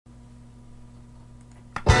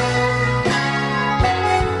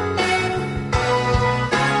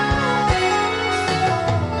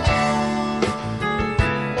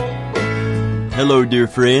Hello, dear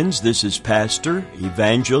friends. This is Pastor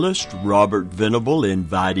Evangelist Robert Venable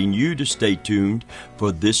inviting you to stay tuned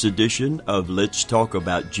for this edition of Let's Talk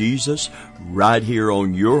About Jesus right here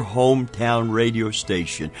on your hometown radio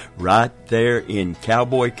station, right there in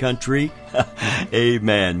cowboy country.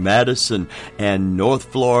 Amen. Madison and North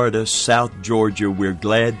Florida, South Georgia, we're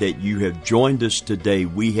glad that you have joined us today.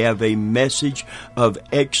 We have a message of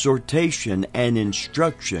exhortation and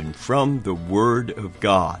instruction from the Word of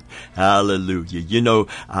God. Hallelujah. You know,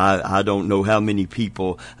 I don't know how many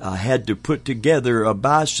people had to put together a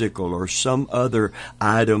bicycle or some other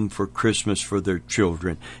item for Christmas for their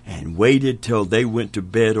children and waited till they went to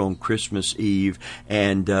bed on Christmas Eve.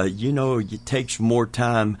 And, you know, it takes more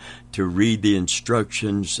time to read the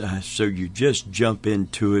instructions, so you just jump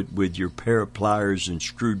into it with your pair of pliers and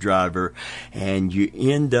screwdriver, and you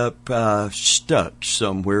end up stuck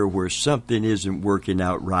somewhere where something isn't working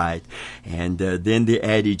out right. And then the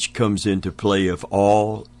adage comes into play, if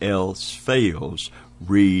all else fails,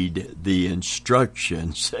 read the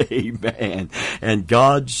instructions. Amen. And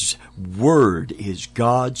God's Word is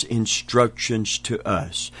God's instructions to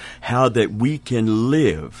us, how that we can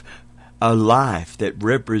live a life that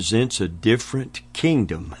represents a different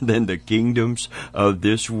kingdom than the kingdoms of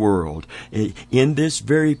this world. In this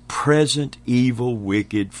very present, evil,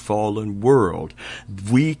 wicked, fallen world,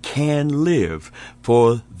 we can live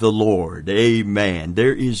for the Lord. Amen.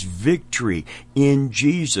 There is victory in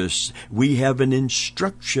Jesus. We have an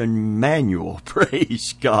instruction manual.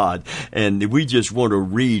 Praise God. And we just want to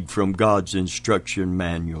read from God's instruction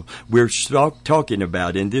manual. We're talking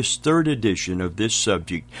about, in this third edition of this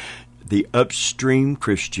subject, the upstream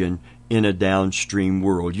Christian in a downstream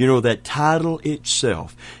world. You know, that title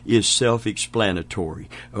itself is self-explanatory.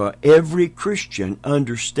 Every Christian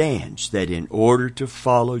understands that in order to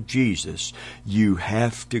follow Jesus, you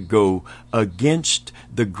have to go against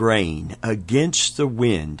the grain, against the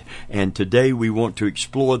wind. And today we want to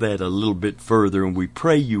explore that a little bit further, and we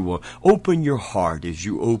pray you will open your heart as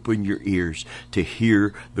you open your ears to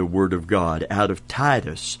hear the Word of God out of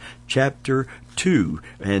Titus chapter 2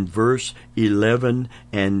 and verse 11,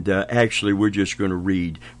 and actually we're just going to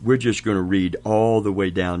read all the way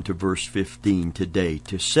down to verse 15 today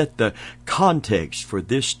to set the context for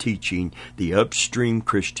this teaching, the upstream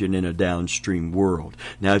Christian in a downstream world.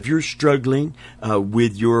 Now, if you're struggling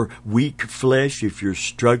with your weak flesh, if you're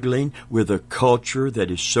struggling with a culture that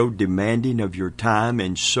is so demanding of your time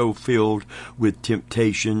and so filled with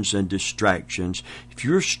temptations and distractions, if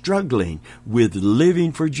you're struggling with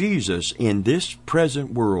living for Jesus in this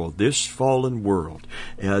present world, this fallen world,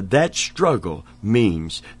 that struggle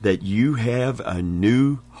means that you have a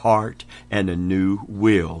new heart and a new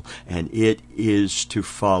will, and it is to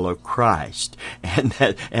follow Christ. And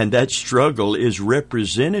that struggle is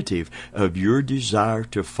representative of your desire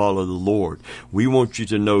to follow the Lord. We want you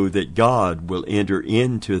to know that God will enter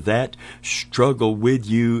into that struggle with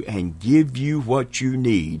you and give you what you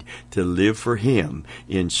need to live for Him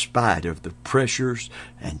in spite of the pressures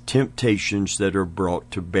and temptations that are brought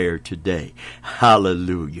to bear today.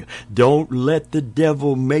 Hallelujah. Don't let the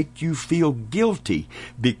devil make you feel guilty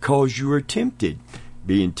because you are tempted.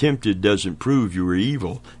 Being tempted doesn't prove you are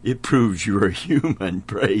evil. It proves you are human.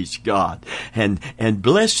 Praise God. And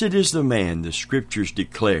blessed is the man, the Scriptures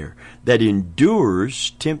declare, that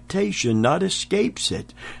endures temptation, not escapes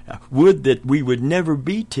it. Would that we would never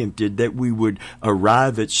be tempted, that we would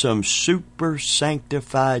arrive at some super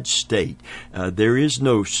sanctified state. There is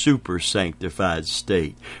no super sanctified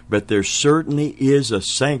state, but there certainly is a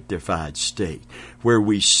sanctified state where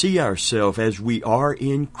we see ourselves as we are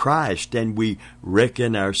in Christ, and we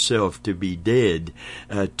reckon ourselves to be dead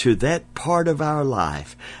to that part of our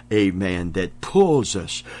life, amen, that pulls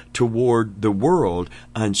us toward the world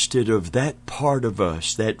instead of that part of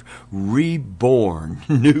us, that reborn,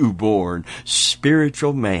 newborn,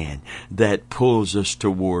 spiritual man that pulls us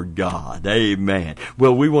toward God. Amen.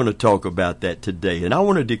 Well, we want to talk about that today, and I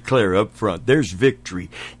want to declare up front, there's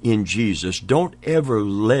victory in Jesus. Don't ever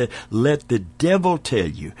let the devil tell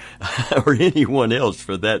you, or anyone else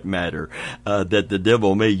for that matter, that the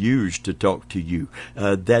devil may use to talk to you,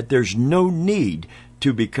 that there's no need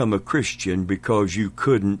to become a Christian because you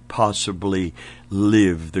couldn't possibly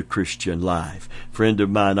live the Christian life. Friend of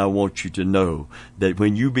mine, I want you to know that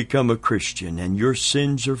when you become a Christian and your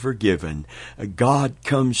sins are forgiven, God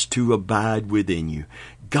comes to abide within you.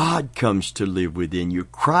 God comes to live within you.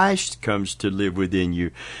 Christ comes to live within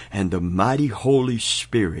you. And the mighty Holy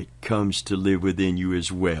Spirit comes to live within you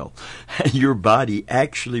as well. And your body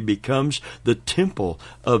actually becomes the temple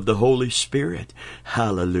of the Holy Spirit.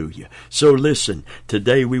 Hallelujah. So listen,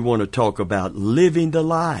 today we want to talk about living the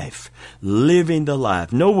life. Living the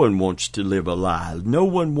life. No one wants to live a lie. No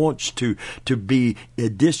one wants to be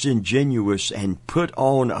disingenuous and put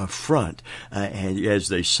on a front. And as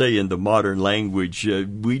they say in the modern language,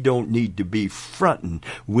 we don't need to be fronting.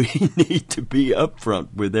 We need to be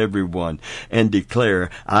upfront with everyone and declare,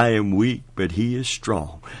 I am weak, but He is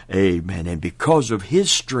strong. Amen. And because of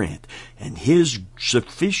His strength and His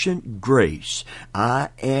sufficient grace, I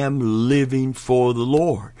am living for the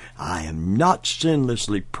Lord. I am not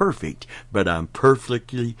sinlessly perfect, but I'm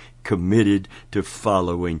perfectly committed to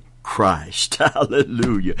following Christ.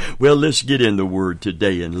 Hallelujah. Well, let's get in the Word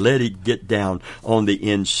today and let it get down on the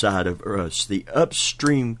inside of us, the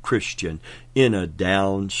upstream Christian in a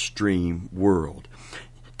downstream world.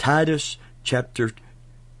 Titus chapter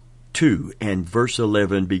 2 and verse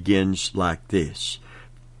 11 begins like this.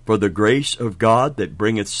 For the grace of God that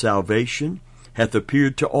bringeth salvation hath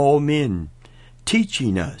appeared to all men,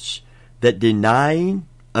 teaching us that denying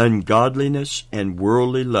ungodliness and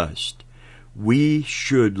worldly lust, we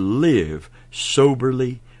should live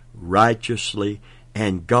soberly, righteously,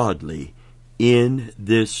 and godly in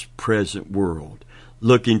this present world,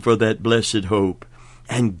 looking for that blessed hope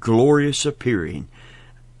and glorious appearing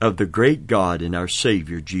of the great God and our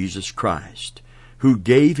Savior Jesus Christ, who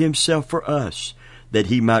gave Himself for us, that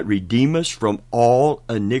He might redeem us from all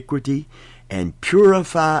iniquity and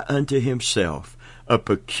purify unto Himself a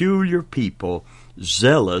peculiar people,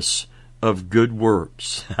 zealous of good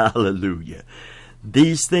works. Hallelujah.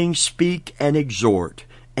 These things speak and exhort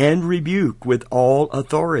and rebuke with all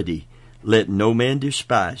authority. Let no man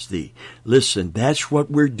despise thee. Listen, that's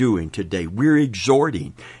what we're doing today. We're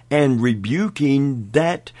exhorting and rebuking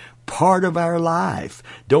that part of our life.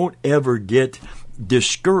 Don't ever get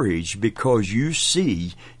discouraged because you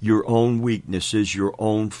see your own weaknesses, your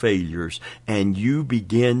own failures, and you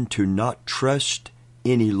begin to not trust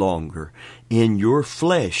any longer in your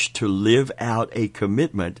flesh to live out a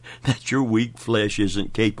commitment that your weak flesh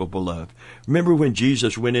isn't capable of. Remember when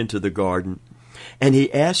Jesus went into the garden and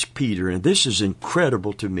He asked Peter, and this is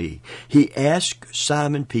incredible to me, He asked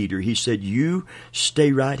Simon Peter, He said, you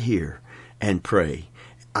stay right here and pray.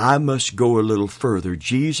 I must go a little further.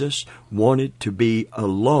 Jesus wanted to be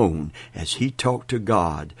alone as He talked to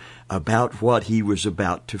God about what He was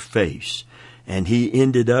about to face. And He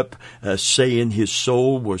ended up saying his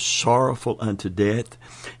soul was sorrowful unto death.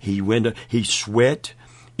 He sweat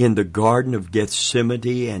in the Garden of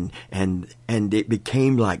Gethsemane, and it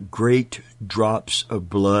became like great drops of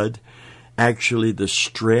blood. Actually, the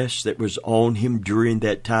stress that was on Him during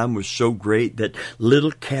that time was so great that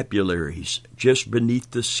little capillaries just beneath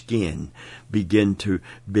the skin begin to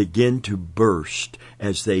burst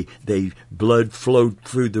as they blood flowed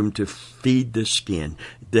through them to feed the skin.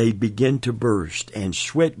 They begin to burst, and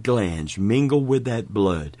sweat glands mingle with that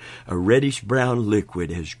blood. A reddish-brown liquid,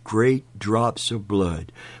 as great drops of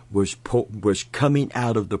blood, was coming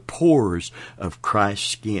out of the pores of Christ's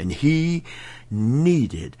skin. He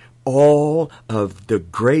needed all of the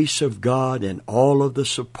grace of God and all of the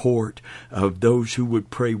support of those who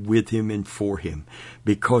would pray with Him and for Him,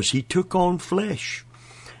 because He took on flesh.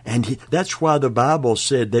 And that's why the Bible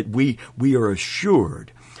said that we are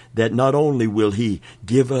assured that not only will He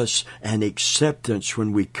give us an acceptance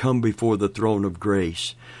when we come before the throne of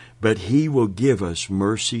grace, but He will give us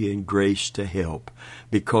mercy and grace to help,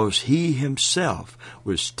 because He Himself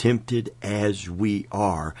was tempted as we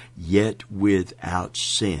are, yet without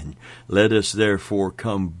sin. Let us therefore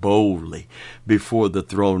come boldly before the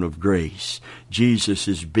throne of grace. Jesus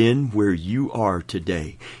has been where you are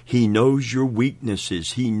today. He knows your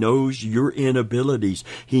weaknesses. He knows your inabilities.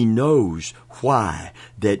 He knows why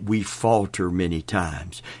that we falter many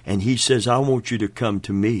times. And He says, I want you to come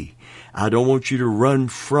to me. I don't want you to run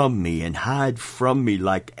from me and hide from me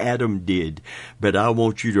like Adam did, but I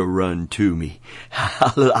want you to run to me.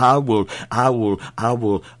 I will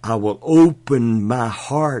open my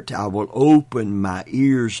heart. I will open my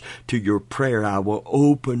ears to your prayer. I will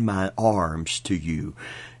open my arms to you.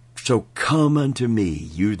 So come unto me,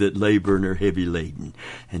 you that labor and are heavy laden.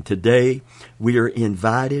 And today we are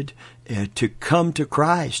invited to come to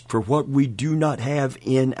Christ for what we do not have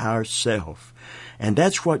in ourselves. And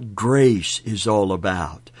that's what grace is all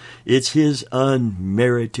about. It's His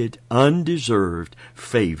unmerited, undeserved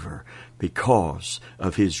favor because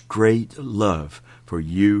of His great love for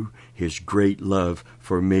you, His great love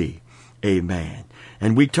for me. Amen.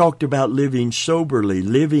 And we talked about living soberly,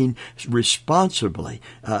 living responsibly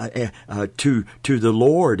to the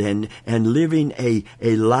Lord, and living a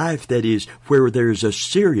life that is where there's a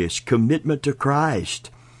serious commitment to Christ,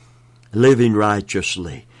 living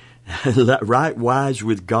righteously, right wise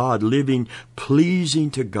with God, living pleasing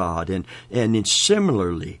to God, and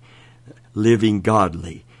similarly living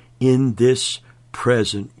godly in this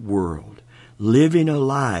present world, living a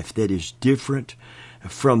life that is different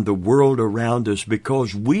from the world around us,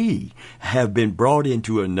 because we have been brought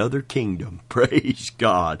into another kingdom. Praise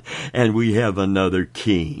God. And we have another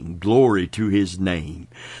King. Glory to His name.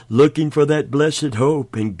 Looking for that blessed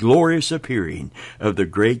hope and glorious appearing of the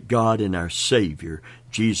great God and our Savior,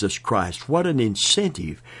 Jesus Christ. What an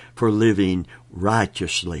incentive for living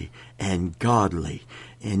righteously and godly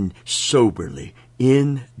and soberly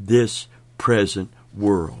in this present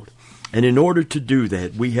world. And in order to do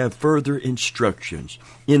that, we have further instructions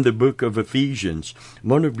in the book of Ephesians. I'm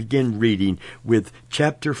going to begin reading with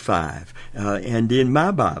chapter 5. And in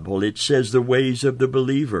my Bible, it says the ways of the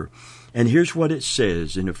believer. And here's what it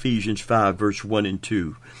says in Ephesians 5, verse 1 and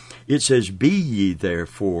 2. It says, "Be ye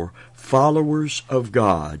therefore followers of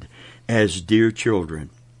God as dear children."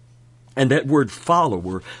 And that word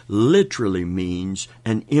follower literally means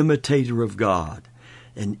an imitator of God,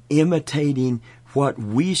 and imitating what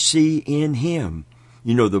we see in Him.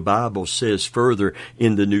 You know, the Bible says further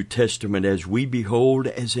in the New Testament, as we behold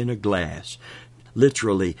as in a glass,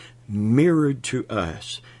 literally mirrored to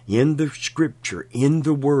us in the Scripture, in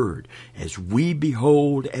the Word, as we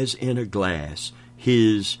behold as in a glass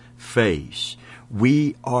His face,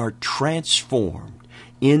 we are transformed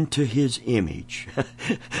into His image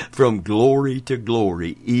from glory to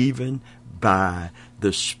glory, even by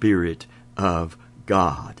the Spirit of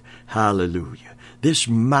God. Hallelujah. This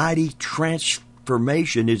mighty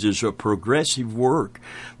transformation is a progressive work,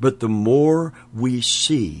 but the more we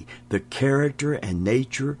see the character and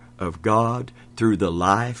nature of God through the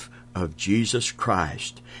life of Jesus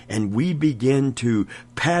Christ, and we begin to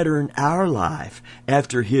pattern our life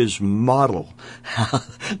after His model,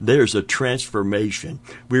 there's a transformation.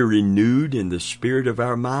 We're renewed in the spirit of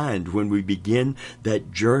our mind when we begin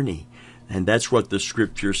that journey. And that's what the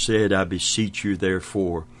Scripture said, "I beseech you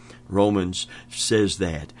therefore." Romans says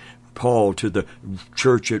that. Paul to the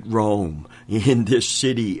church at Rome, in this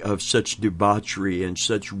city of such debauchery and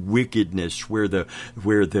such wickedness, where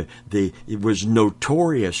it was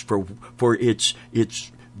notorious for its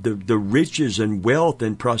the riches and wealth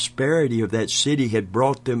and prosperity of that city had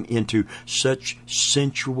brought them into such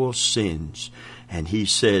sensual sins. And he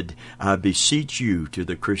said, "I beseech you," to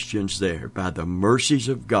the Christians there, "by the mercies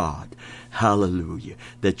of God," hallelujah,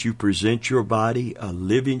 "that you present your body a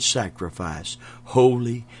living sacrifice,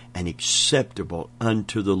 holy and acceptable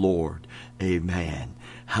unto the Lord." Amen.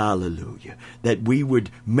 Hallelujah. That we would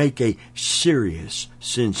make a serious,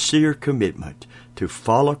 sincere commitment to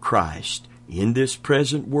follow Christ in this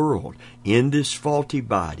present world, in this faulty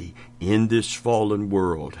body, in this fallen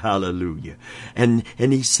world. Hallelujah. And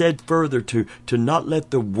he said further to not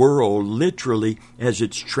let the world, literally, as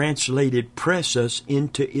it's translated, press us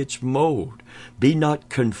into its mold. Be not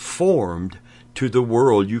conformed to the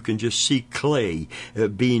world. You can just see clay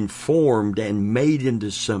being formed and made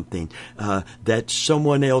into something that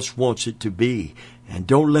someone else wants it to be. And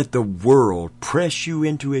don't let the world press you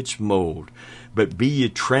into its mold, but be ye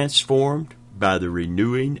transformed by the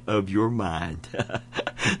renewing of your mind,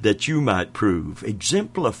 that you might prove,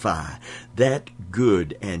 exemplify that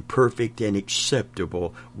good and perfect and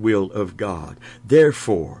acceptable will of God.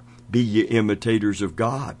 Therefore, be ye imitators of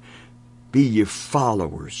God, be ye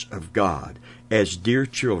followers of God, as dear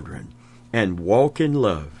children, and walk in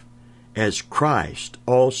love, as Christ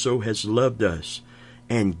also has loved us,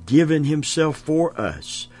 and given Himself for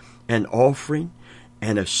us, an offering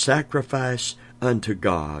and a sacrifice unto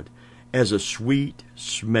God, as a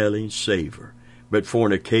sweet-smelling savor. But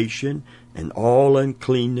fornication and all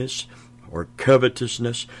uncleanness or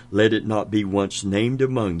covetousness, let it not be once named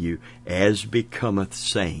among you, as becometh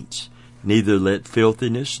saints. Neither let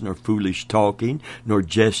filthiness, nor foolish talking, nor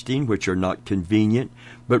jesting, which are not convenient,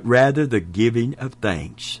 but rather the giving of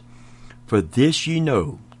thanks. For this ye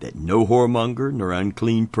know, that no whoremonger, nor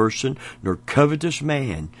unclean person, nor covetous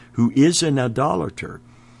man, who is an idolater,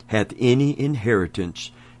 hath any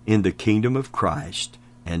inheritance in the kingdom of Christ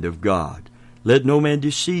and of God. Let no man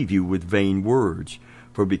deceive you with vain words,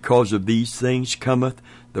 for because of these things cometh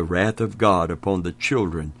the wrath of God upon the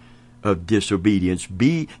children of disobedience.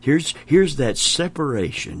 Here's that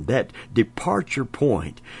separation, that departure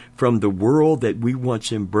point from the world that we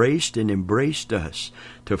once embraced and embraced us,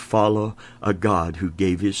 to follow a God who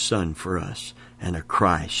gave His Son for us, and a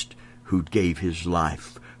Christ who gave his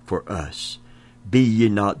life for us. Be ye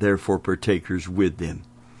not therefore partakers with them.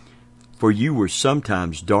 For you were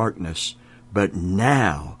sometimes darkness, but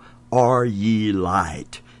now are ye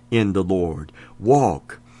light in the Lord.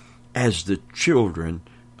 Walk as the children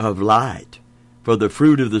of light. For the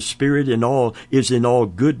fruit of the Spirit is in all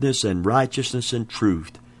goodness and righteousness and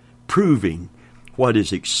truth, proving what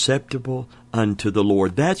is acceptable unto the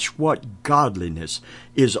Lord. That's what godliness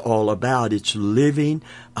is all about. It's living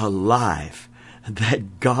a life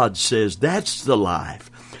that God says, that's the life.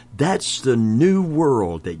 That's the new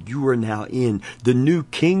world that you are now in, the new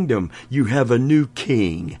kingdom. You have a new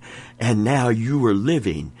king, and now you are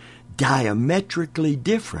living diametrically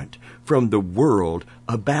different from the world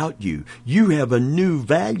about you. You have a new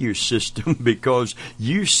value system because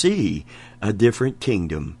you see a different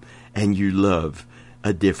kingdom and you love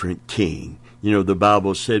a different king. You know, the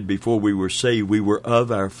Bible said before we were saved, we were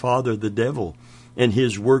of our father the devil, and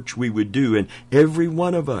his works we would do. And every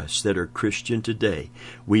one of us that are Christian today,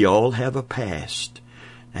 we all have a past.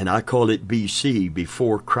 And I call it BC,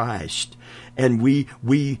 before Christ. And we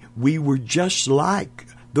were just like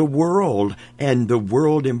the world, and the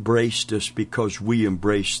world embraced us because we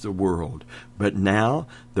embraced the world. But now,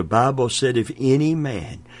 the Bible said, if any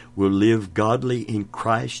man will live godly in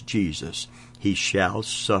Christ Jesus, he shall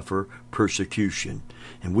suffer persecution.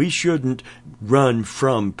 And we shouldn't run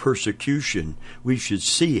from persecution. We should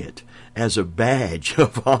see it as a badge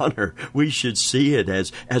of honor. We should see it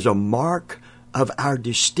as a mark of our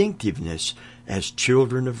distinctiveness as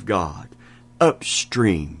children of God.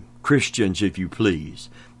 Upstream Christians, if you please,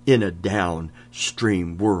 in a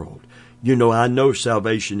downstream world. You know, I know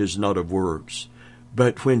salvation is not of works,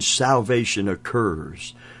 but when salvation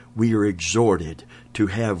occurs, we are exhorted to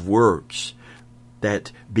have works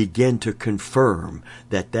that begin to confirm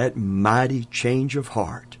that mighty change of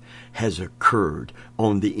heart has occurred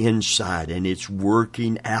on the inside, and it's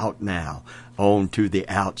working out now onto the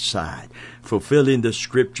outside. Fulfilling the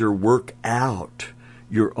scripture, work out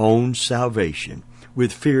your own salvation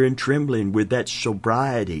with fear and trembling, with that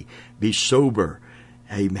sobriety. Be sober.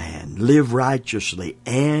 Amen. Live righteously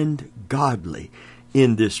and godly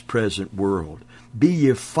in this present world. Be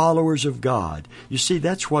ye followers of God. You see,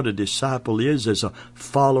 that's what a disciple is, as a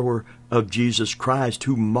follower of Jesus Christ,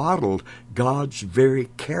 who modeled God's very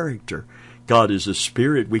character. God is a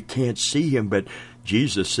spirit. We can't see him, but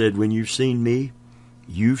Jesus said, when you've seen me,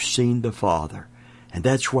 you've seen the Father. And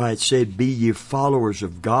that's why it said, be ye followers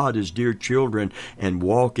of God as dear children, and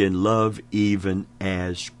walk in love even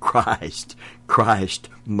as Christ. Christ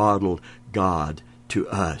modeled God to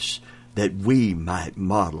us, that we might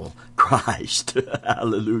model Christ,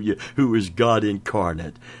 hallelujah, who is God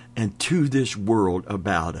incarnate, and to this world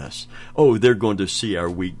about us. Oh, they're going to see our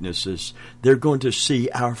weaknesses. They're going to see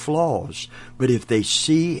our flaws. But if they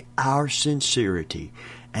see our sincerity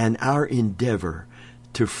and our endeavor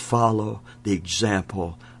to follow the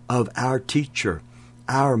example of our teacher,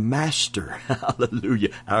 our master, hallelujah,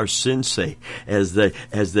 our sensei, as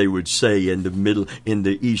they would say in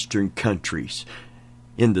the Eastern countries.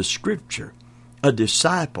 In the scripture, a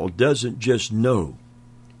disciple doesn't just know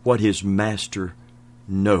what his master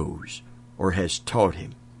knows or has taught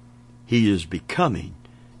him. He is becoming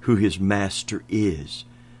who his master is,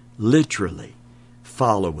 literally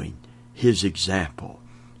following his example.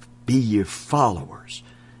 Be ye followers,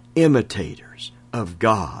 imitators of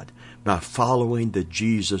God, by following the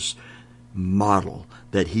Jesus model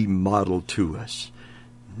that he modeled to us.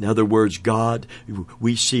 In other words, God,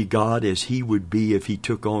 we see God as he would be if he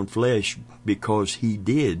took on flesh, because he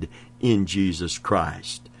did in Jesus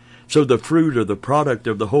Christ. So the fruit or the product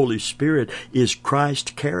of the Holy Spirit is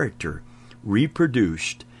Christ's character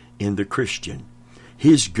reproduced in the Christian.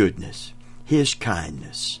 His goodness, his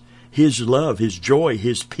kindness, his love, his joy,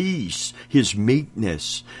 his peace, his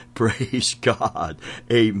meekness. Praise God.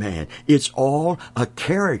 Amen. It's all a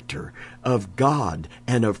character of God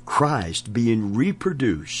and of Christ being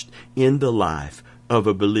reproduced in the life of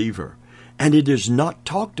a believer. And it is not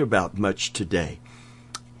talked about much today.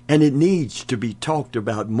 And it needs to be talked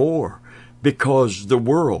about more, because the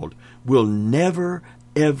world will never,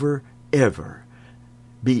 ever, ever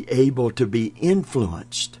be able to be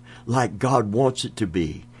influenced like God wants it to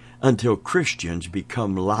be until Christians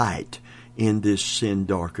become light in this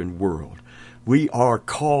sin-darkened world. We are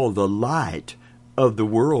called the light of the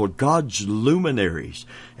world, God's luminaries,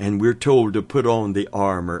 and we're told to put on the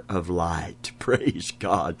armor of light. Praise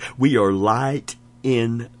God. We are light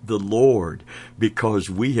in the Lord because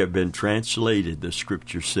we have been translated, the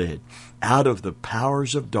scripture said, out of the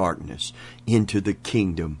powers of darkness into the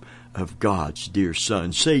kingdom of God's dear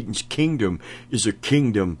Son. Satan's kingdom is a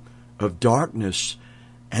kingdom of darkness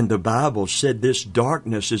And the Bible said this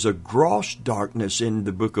darkness is a gross darkness in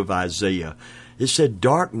the book of Isaiah. It said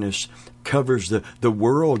darkness covers the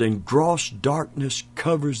world, and gross darkness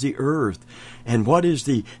covers the earth. And what is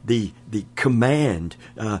the command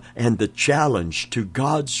and the challenge to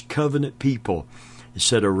God's covenant people? It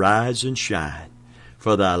said, arise and shine,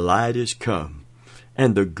 for thy light is come,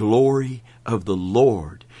 and the glory of the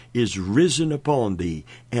Lord is risen upon thee,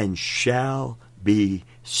 and shall be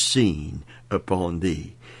seen upon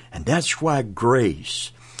thee. And that's why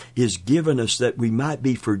grace is given us, that we might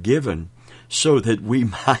be forgiven, so that we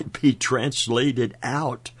might be translated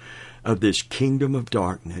out of this kingdom of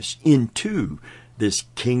darkness into this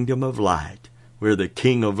kingdom of light, where the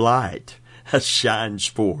King of light shines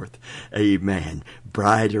forth. Amen.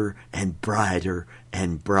 Brighter and brighter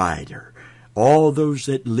and brighter. All those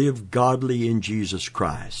that live godly in Jesus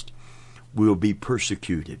Christ will be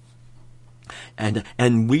persecuted.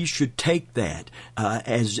 And we should take that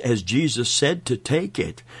as Jesus said to take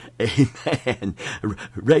it. Amen.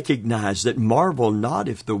 Recognize that, marvel not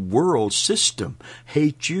if the world system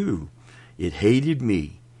hates you. It hated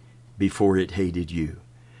me before it hated you.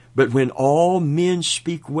 But when all men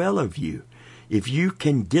speak well of you, if you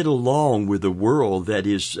can get along with a world that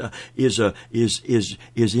is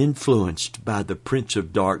influenced by the prince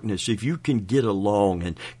of darkness, if you can get along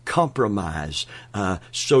and compromise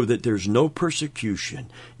so that there's no persecution,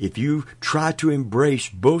 if you try to embrace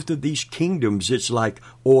both of these kingdoms, it's like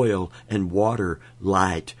oil and water,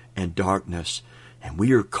 light and darkness. And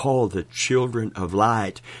we are called the children of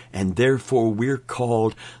light, and therefore we're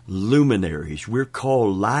called luminaries. We're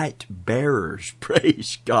called light bearers.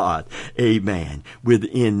 Praise God. Amen.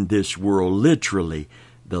 Within this world, literally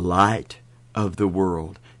the light of the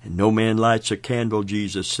world. And no man lights a candle,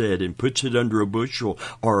 Jesus said, and puts it under a bushel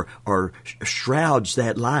or shrouds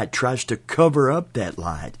that light, tries to cover up that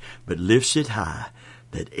light, but lifts it high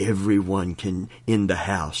that everyone in the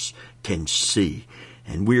house can see.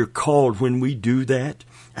 And we're called, when we do that,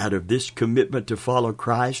 out of this commitment to follow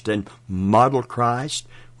Christ and model Christ,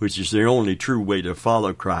 which is the only true way to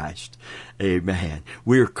follow Christ. Amen.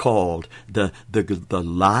 We're called the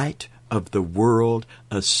light of the world,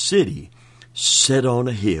 a city set on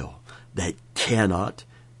a hill that cannot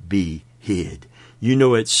be hid. You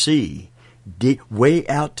know, at sea, way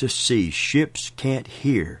out to sea, ships can't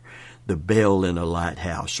hear the bell in a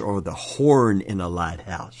lighthouse or the horn in a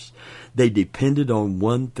lighthouse. They depended on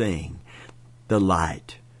one thing, the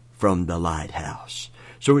light from the lighthouse.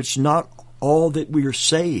 So it's not all that we are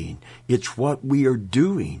saying, it's what we are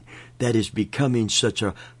doing that is becoming such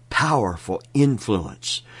a powerful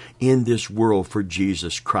influence in this world for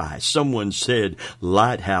Jesus Christ. Someone said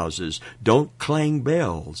lighthouses don't clang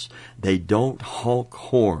bells, they don't honk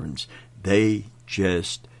horns, they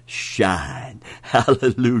just shine.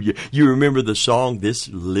 Hallelujah. You remember the song, This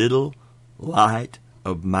Little Light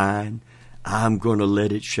of Mine, I'm going to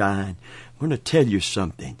let it shine. I'm going to tell you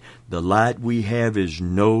something. The light we have is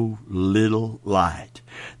no little light.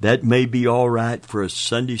 That may be all right for a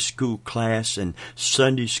Sunday school class and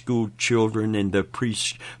Sunday school children in the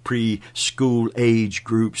preschool age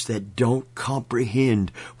groups that don't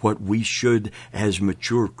comprehend what we should as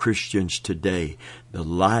mature Christians today. The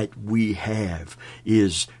light we have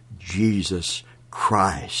is Jesus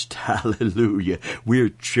Christ. Hallelujah. We're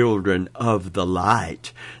children of the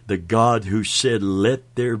light. The God who said,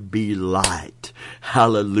 let there be light.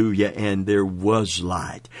 Hallelujah. And there was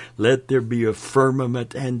light. Let there be a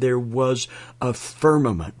firmament, and there was a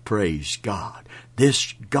firmament. Praise God.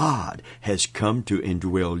 This God has come to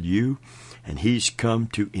indwell you, and He's come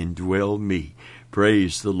to indwell me.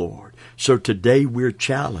 Praise the Lord. So today we're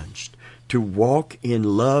challenged to walk in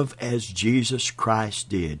love as Jesus Christ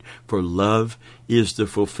did, for love is the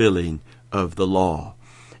fulfilling of the law.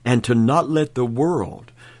 And to not let the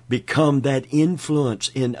world become that influence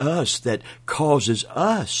in us that causes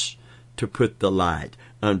us to put the light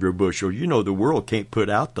under a bushel. You know, the world can't put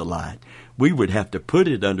out the light. We would have to put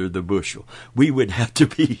it under the bushel. We would have to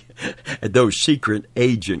be those secret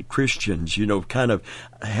agent Christians, you know, kind of,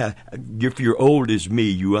 if you're old as me,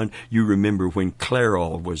 you remember when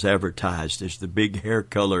Clairol was advertised as the big hair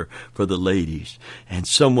color for the ladies. And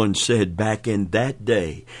someone said back in that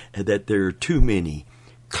day that there are too many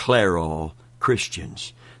Clairol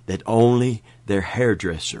Christians, that only their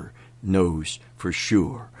hairdresser knows for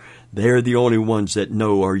sure. They're the only ones that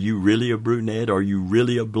know, are you really a brunette? Are you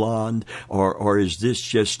really a blonde? Or is this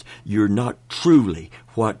just, you're not truly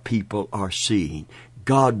what people are seeing?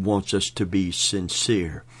 God wants us to be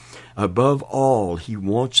sincere. Above all, He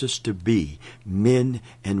wants us to be men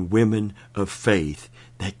and women of faith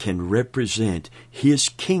that can represent His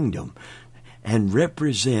kingdom and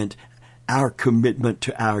represent our commitment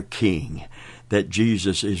to our King, that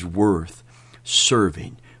Jesus is worth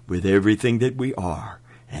serving with everything that we are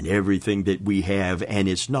and everything that we have, and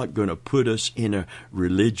it's not going to put us in a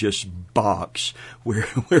religious box where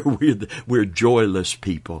we're joyless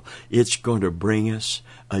people. It's going to bring us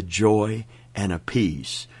a joy and a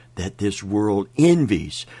peace that this world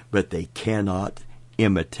envies, but they cannot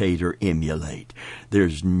imitate or emulate.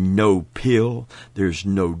 There's no pill, there's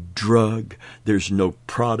no drug, there's no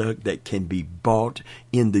product that can be bought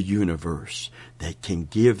in the universe that can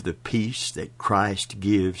give the peace that Christ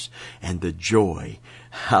gives and the joy,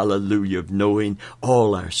 hallelujah, of knowing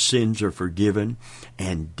all our sins are forgiven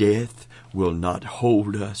and death will not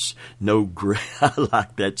hold us. No grave. I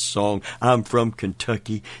like that song. I'm from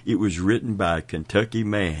Kentucky. It was written by a Kentucky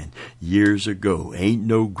man years ago. Ain't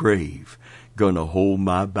no grave gonna hold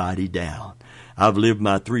my body down. I've lived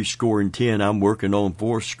my 70. I'm working on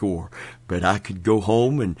 80. But I could go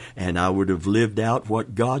home and I would have lived out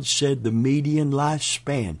what God said the median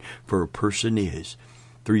lifespan for a person is.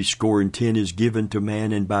 70 is given to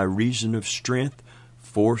man, and by reason of strength,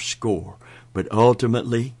 80. But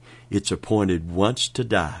ultimately, it's appointed once to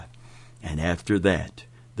die, and after that,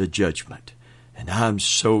 the judgment. And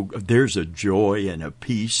there's a joy and a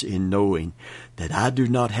peace in knowing that I do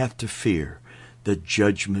not have to fear the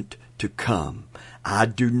judgment to come. I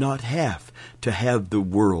do not have to have the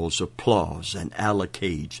world's applause and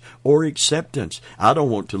accolades or acceptance. I don't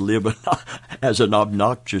want to live as an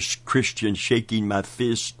obnoxious Christian shaking my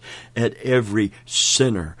fist at every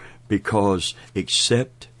sinner, because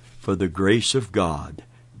except for the grace of God,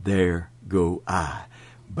 there go I.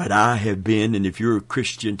 But I have been, and if you're a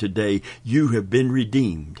Christian today, you have been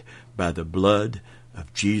redeemed by the blood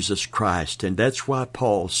of Jesus Christ. And that's why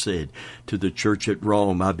Paul said to the church at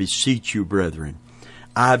Rome, I beseech you, brethren,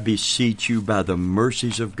 I beseech you by the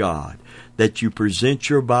mercies of God, that you present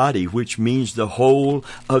your body, which means the whole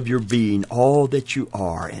of your being, all that you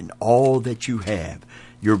are and all that you have.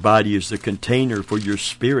 Your body is the container for your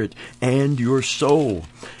spirit and your soul.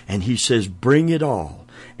 And he says, bring it all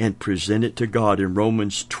and present it to God in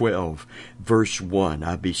Romans 12, verse 1.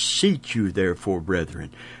 I beseech you, therefore,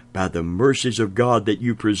 brethren, by the mercies of God, that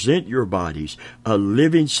you present your bodies a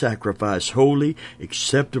living sacrifice, holy,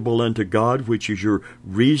 acceptable unto God, which is your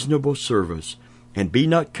reasonable service. And be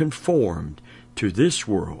not conformed to this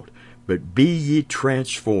world, but be ye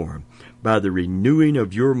transformed by the renewing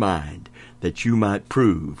of your mind, that you might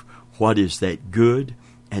prove what is that good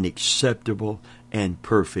and acceptable and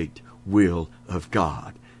perfect will of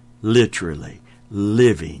God. Literally,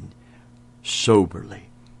 living soberly,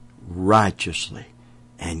 righteously,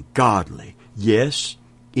 and godly, yes,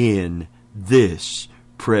 in this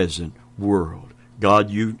present world.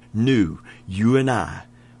 God, you knew you and I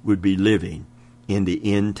would be living in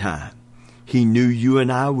the end time. He knew you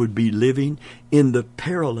and I would be living in the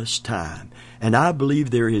perilous time. And I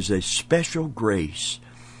believe there is a special grace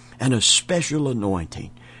and a special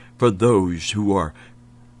anointing for those who are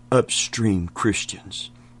upstream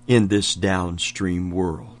Christians in this downstream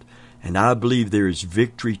world. And I believe there is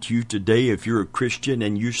victory to you today if you're a Christian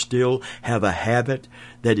and you still have a habit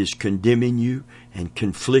that is condemning you and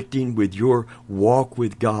conflicting with your walk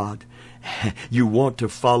with God. You want to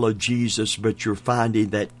follow Jesus, but you're finding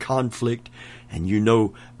that conflict,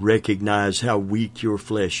 and recognize how weak your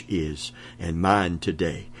flesh is and mine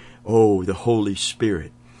today. Oh, the Holy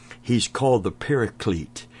Spirit. He's called the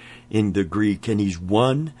Paraclete in the Greek, and he's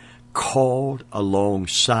one called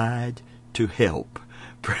alongside to help.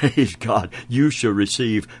 Praise God. You shall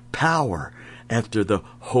receive power after the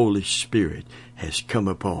Holy Spirit has come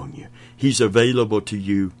upon you. He's available to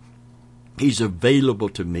you. He's available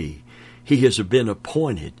to me. He has been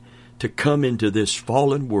appointed to come into this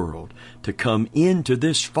fallen world, to come into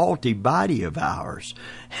this faulty body of ours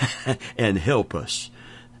and help us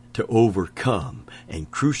to overcome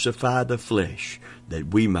and crucify the flesh,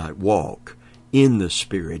 that we might walk in the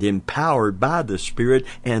Spirit, empowered by the Spirit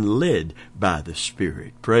and led by the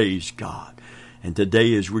Spirit. Praise God. And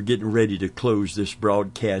today, as we're getting ready to close this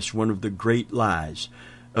broadcast, one of the great lies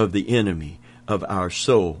of the enemy of our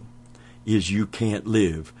soul is you can't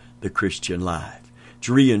live the Christian life. It's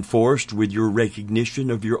reinforced with your recognition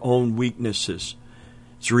of your own weaknesses.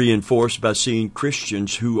 It's reinforced by seeing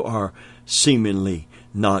Christians who are seemingly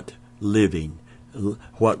not living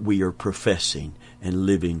what we are professing and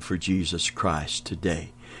living for Jesus Christ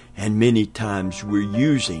today. And many times we're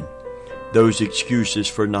using those excuses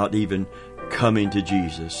for not even coming to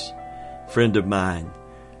Jesus. Friend of mine,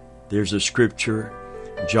 there's a scripture,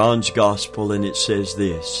 John's Gospel, and it says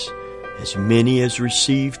this: as many as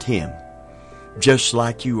received him, just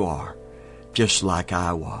like you are, just like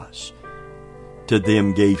I was, To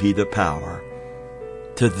them gave he the power.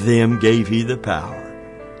 To them gave he the power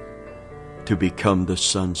to become the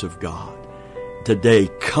sons of God. Today,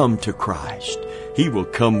 come to Christ. He will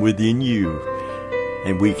come within you,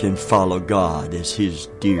 and we can follow God as his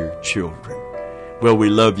dear children. Well, we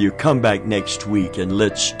love you. Come back next week and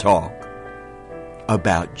let's talk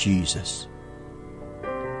about Jesus.